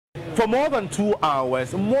For more than 2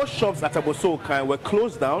 hours, most shops at Abossey Okai were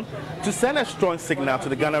closed down to send a strong signal to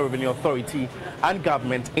the Ghana Revenue Authority and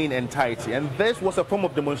government in entirety. And this was a form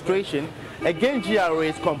of demonstration against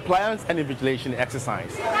GRA's compliance and invigilation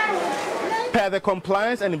exercise. Per the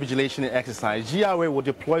compliance and invigilation exercise, GRA will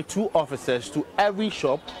deploy 2 officers to every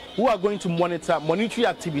shop who are going to monitor monetary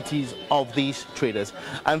activities of these traders.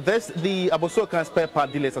 And this, the Abossey Okai Spare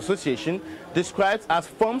Part Dealers Association describes as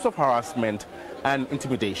forms of harassment and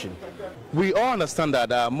intimidation. We all understand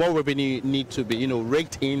that more revenue need to be,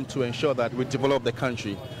 raked in to ensure that we develop the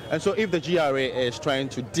country. And so if the GRA is trying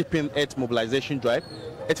to deepen its mobilization drive,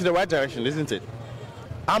 it's in the right direction, isn't it?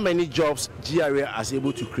 How many jobs GRA is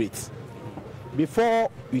able to create? Before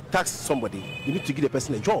you tax somebody, you need to give the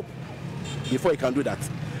person a job before you can do that.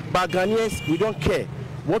 But Ghanaians, we don't care.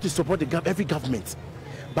 We want to support every government.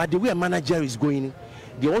 But the way a manager is going,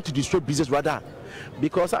 they want to destroy business rather.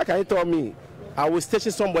 Because how can you tell me, I will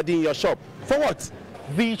station somebody in your shop? For what?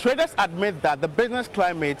 The traders admit that the business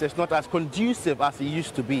climate is not as conducive as it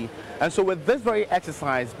used to be. And so with this very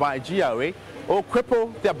exercise by GRA, will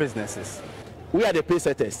cripple their businesses. We are the pace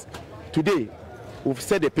setters. Today, we've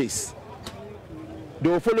set the pace. They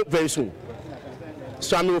will follow very soon.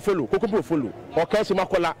 Swami will follow, Kokobo will follow, or Council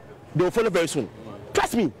Makola, they will follow very soon.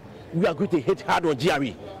 Trust me, we are going to hit hard on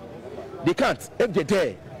GRA. They can't, if they're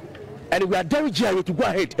there. And we are daring GRA to go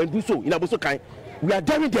ahead and do so in Abossey Okai. We are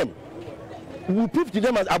daring them. We will prove to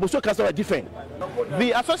them as Abossey Okai are different.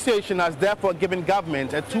 The association has therefore given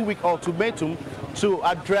government a 2-week ultimatum to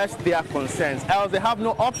address their concerns, else they have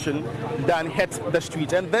no option than hit the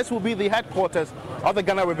street. And this will be the headquarters of the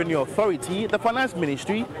Ghana Revenue Authority, the Finance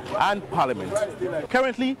Ministry and Parliament.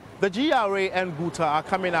 Currently, the GRA and GUTA are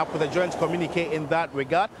coming up with a joint communique in that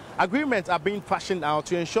regard. Agreements are being fashioned out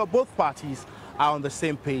to ensure both parties are on the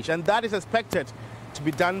same page, and that is expected to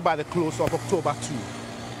be done by the close of October 2.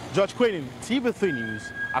 George Quenin, TV3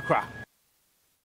 News, Accra.